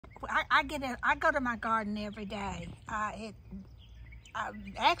I go to my garden every day.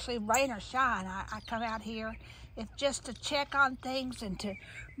 Actually, rain or shine, I come out here if just to check on things and to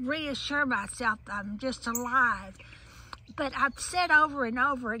reassure myself I'm just alive. But I've said over and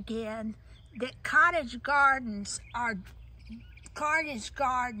over again that cottage gardeners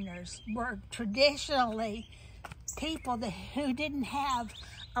were traditionally people who didn't have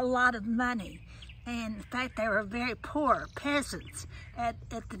a lot of money. And in fact, they were very poor peasants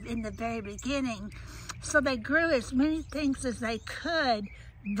in the very beginning. So they grew as many things as they could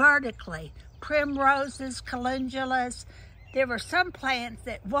vertically. Primroses, calendulas. There were some plants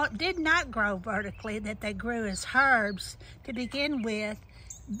that did not grow vertically, that they grew as herbs to begin with.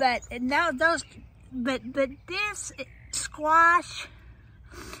 But this squash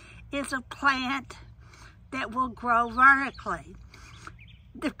is a plant that will grow vertically.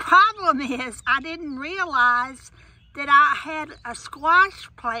 The problem is I didn't realize that I had a squash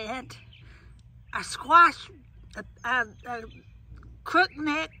plant, a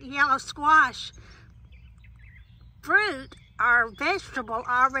crookneck yellow squash fruit or vegetable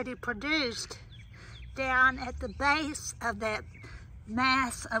already produced down at the base of that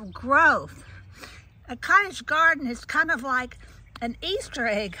mass of growth. A cottage garden is kind of like an Easter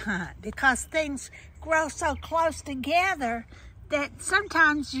egg hunt because things grow so close together that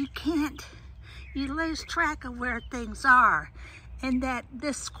sometimes you lose track of where things are. And that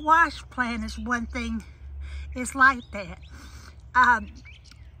this squash plant is one thing, is like that. I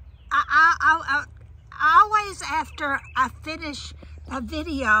always, after I finish a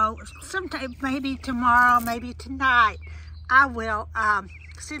video, sometime maybe tomorrow, maybe tonight, I will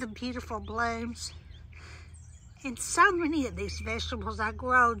see the beautiful blooms. And so many of these vegetables I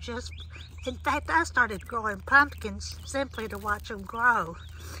grow in fact, I started growing pumpkins simply to watch them grow.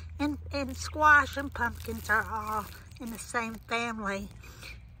 And squash and pumpkins are all in the same family.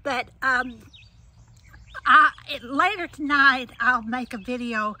 But later tonight, I'll make a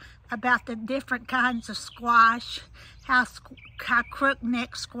video about the different kinds of squash, how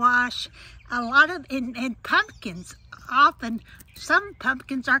crookneck squash, a lot of, and pumpkins. Often, some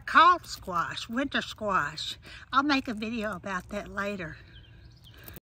pumpkins are called squash, winter squash. I'll make a video about that later.